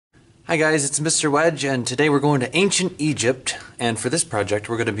Hi guys, it's Mr. Wedge, and today we're going to ancient Egypt, and for this project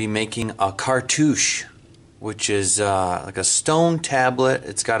we're going to be making a cartouche, which is like a stone tablet.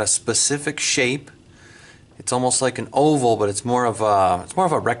 It's got a specific shape. It's almost like an oval, but it's more of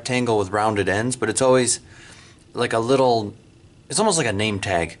a rectangle with rounded ends, but it's always like a little, it's almost like a name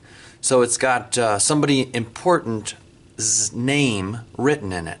tag. So it's got somebody important's name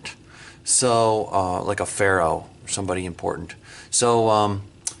written in it. So like a pharaoh, somebody important. So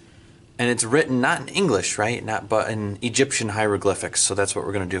and it's written not in English, right? But in Egyptian hieroglyphics. So that's what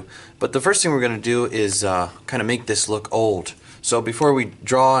we're going to do. But the first thing we're going to do is kind of make this look old. So before we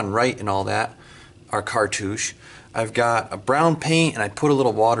draw and write and all that, our cartouche, I've got a brown paint and I put a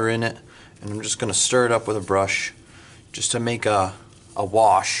little water in it, and I'm just going to stir it up with a brush just to make a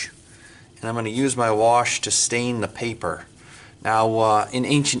wash. And I'm going to use my wash to stain the paper. Now in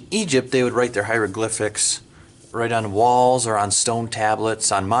ancient Egypt they would write their hieroglyphics right on walls or on stone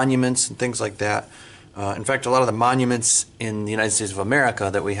tablets, on monuments and things like that. In fact, a lot of the monuments in the United States of America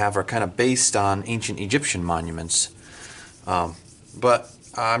that we have are kind of based on ancient Egyptian monuments. But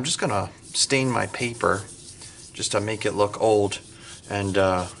I'm just going to stain my paper just to make it look old. And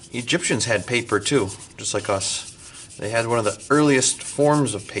Egyptians had paper too, just like us. They had one of the earliest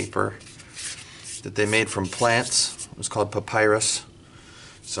forms of paper that they made from plants. It was called papyrus.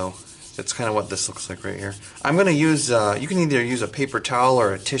 So that's kind of what this looks like right here. I'm going to use, you can either use a paper towel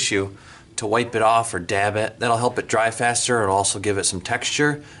or a tissue to wipe it off or dab it. That'll help it dry faster. It'll also give it some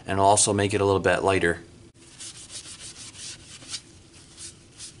texture, and it'll also make it a little bit lighter.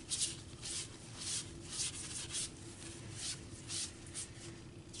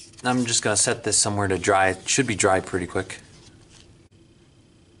 I'm just going to set this somewhere to dry. It should be dry pretty quick.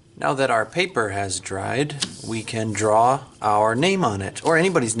 Now that our paper has dried, we can draw our name on it, or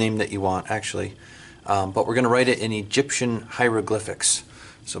anybody's name that you want, actually. But we're going to write it in Egyptian hieroglyphics.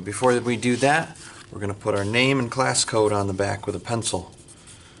 So before we do that, we're going to put our name and class code on the back with a pencil.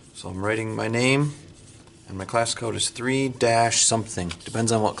 So I'm writing my name, and my class code is 3-something.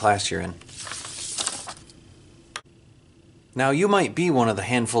 Depends on what class you're in. Now, you might be one of the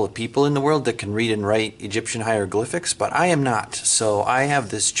handful of people in the world that can read and write Egyptian hieroglyphics, but I am not. So I have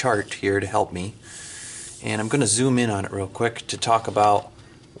this chart here to help me, and I'm going to zoom in on it real quick to talk about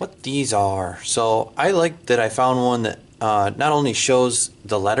what these are. So I like that I found one that not only shows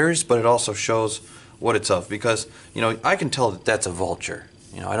the letters, but it also shows what it's of, because, you know, I can tell that that's a vulture.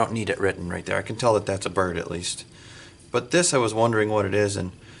 You know, I don't need it written right there. I can tell that that's a bird at least. But this, I was wondering what it is,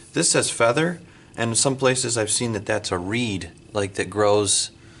 and this says feather. And in some places I've seen that that's a reed, like that grows,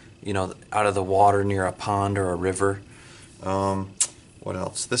 you know, out of the water near a pond or a river. What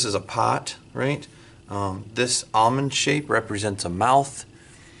else? This is a pot, right? This almond shape represents a mouth.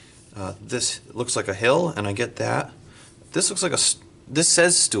 This looks like a hill, and I get that. This looks like this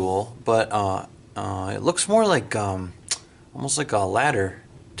says stool, but it looks more like almost like a ladder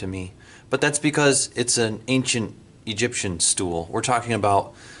to me. But that's because it's an ancient Egyptian stool. We're talking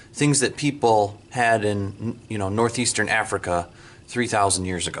about things that people had in, you know, northeastern Africa 3,000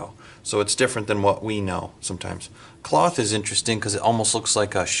 years ago. So it's different than what we know sometimes. Cloth is interesting because it almost looks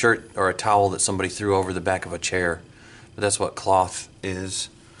like a shirt or a towel that somebody threw over the back of a chair. But that's what cloth is.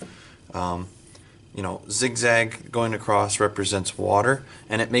 You know, zigzag going across represents water,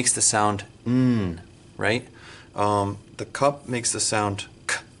 and it makes the sound n, right? The cup makes the sound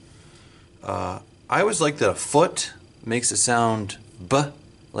k. I always like that a foot makes the sound b,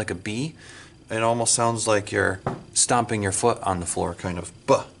 like a B. It almost sounds like you're stomping your foot on the floor, kind of.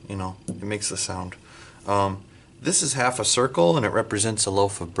 Buh, you know, it makes the sound. This is half a circle, and it represents a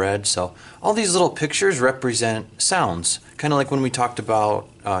loaf of bread. So all these little pictures represent sounds, kind of like when we talked about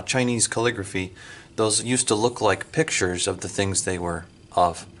Chinese calligraphy. Those used to look like pictures of the things they were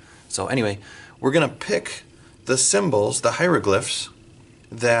of. So anyway, we're going to pick the symbols, the hieroglyphs,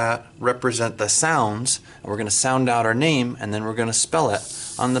 that represent the sounds, and we're going to sound out our name, and then we're going to spell it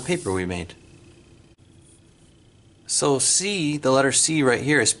on the paper we made. So C, the letter C right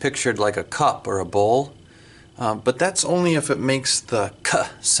here, is pictured like a cup or a bowl, but that's only if it makes the K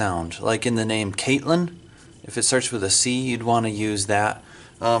sound, like in the name Caitlin. If it starts with a C, you'd want to use that.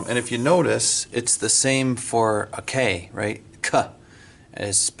 And if you notice, it's the same for a K, right? K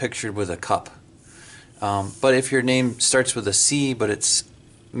is pictured with a cup. But if your name starts with a C, but it's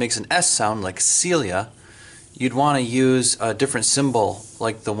makes an S sound, like Celia, you'd want to use a different symbol,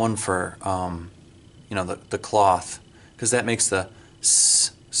 like the one for, you know, the cloth, because that makes the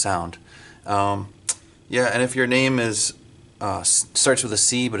S sound. Yeah, and if your name is starts with a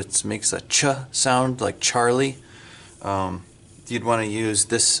C, but it makes a Ch sound, like Charlie, you'd want to use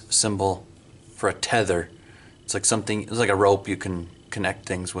this symbol for a tether. It's like something, it's like a rope you can connect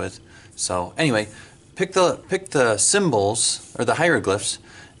things with. So anyway, pick the symbols or the hieroglyphs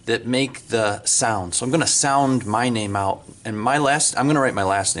that make the sound. So I'm going to sound my name out, and I'm going to write my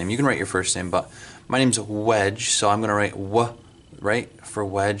last name. You can write your first name, but my name's Wedge, so I'm going to write W, right, for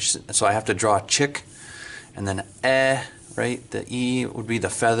Wedge. So I have to draw a chick, and then right, the E would be the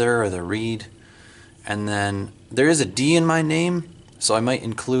feather or the reed, and then there is a D in my name, so I might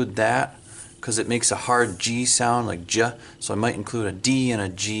include that because it makes a hard G sound, like J, so I might include a D and a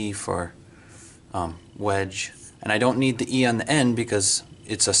G for Wedge. And I don't need the E on the end because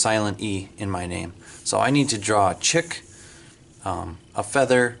it's a silent E in my name. So I need to draw a chick, a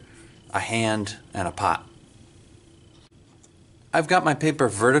feather, a hand, and a pot. I've got my paper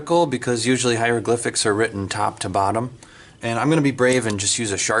vertical because usually hieroglyphics are written top to bottom. And I'm going to be brave and just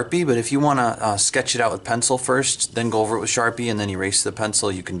use a Sharpie, but if you want to sketch it out with pencil first, then go over it with Sharpie and then erase the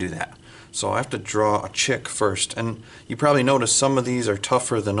pencil, you can do that. So I have to draw a chick first, and you probably notice some of these are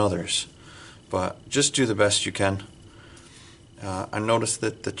tougher than others, but just do the best you can. I noticed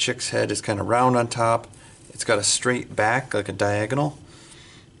that the chick's head is kind of round on top. It's got a straight back, like a diagonal,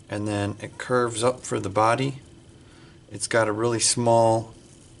 and then it curves up for the body. It's got a really small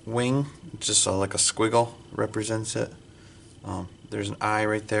wing, just like a squiggle represents it. There's an eye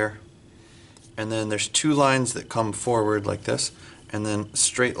right there, and then there's two lines that come forward like this, and then a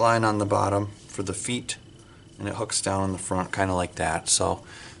straight line on the bottom for the feet, and it hooks down in the front kind of like that. So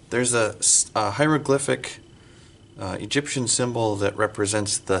there's a hieroglyphic Egyptian symbol that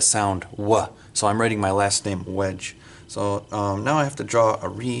represents the sound W. So I'm writing my last name Wedge. So now I have to draw a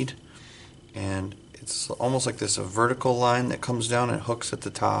reed, and it's almost like this, a vertical line that comes down and hooks at the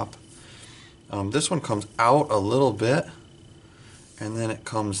top. This one comes out a little bit, and then it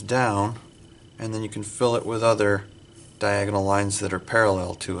comes down, and then you can fill it with other diagonal lines that are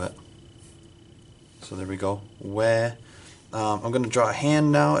parallel to it. So there we go. I'm going to draw a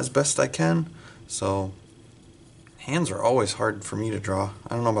hand now as best I can. So hands are always hard for me to draw.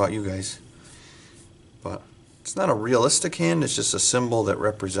 I don't know about you guys, but it's not a realistic hand. It's just a symbol that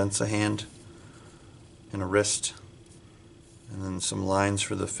represents a hand and a wrist, and then some lines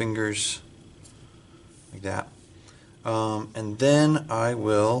for the fingers like that. And then I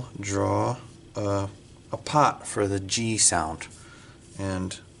will draw a pot for the G sound,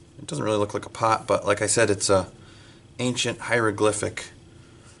 and it doesn't really look like a pot, but like I said, it's a ancient hieroglyphic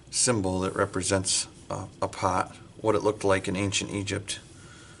symbol that represents a pot, what it looked like in ancient Egypt,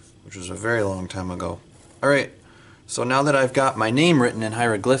 which was a very long time ago. Alright, so now that I've got my name written in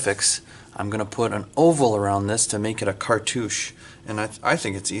hieroglyphics, I'm going to put an oval around this to make it a cartouche, and I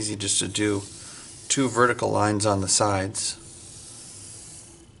think it's easy just to do two vertical lines on the sides,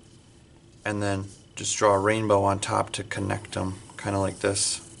 and then just draw a rainbow on top to connect them, kind of like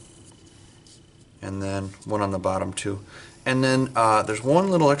this, and then one on the bottom too. And then there's one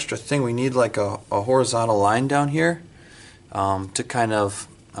little extra thing. We need like a horizontal line down here to kind of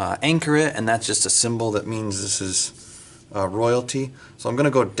anchor it, and that's just a symbol that means this is royalty. So I'm going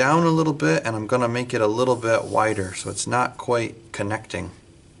to go down a little bit, and I'm going to make it a little bit wider so it's not quite connecting,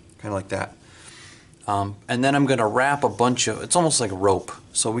 kind of like that. And then I'm going to wrap a bunch of, it's almost like a rope,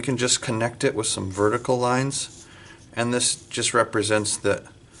 so we can just connect it with some vertical lines, and this just represents that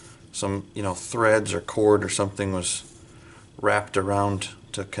some, threads or cord or something was wrapped around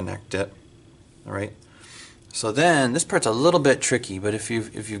to connect it. Alright, so then this part's a little bit tricky, but if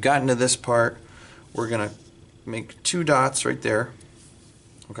you've gotten to this part, we're going to make two dots right there.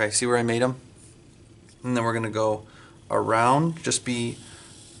 Okay, see where I made them? And then we're going to go around, just be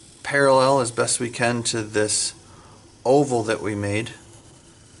parallel as best we can to this oval that we made,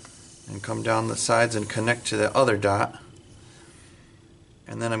 and come down the sides and connect to the other dot.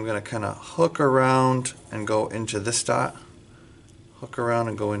 And then I'm going to kind of hook around and go into this dot, hook around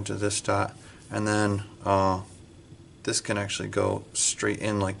and go into this dot, and then this can actually go straight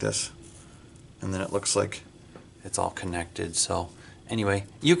in like this, and then it looks like it's all connected. So anyway,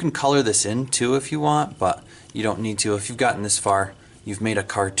 you can color this in too if you want, but you don't need to. If you've gotten this far, you've made a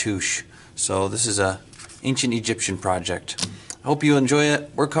cartouche. So this is a ancient Egyptian project. I hope you enjoy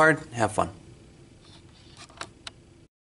it. Work hard, have fun.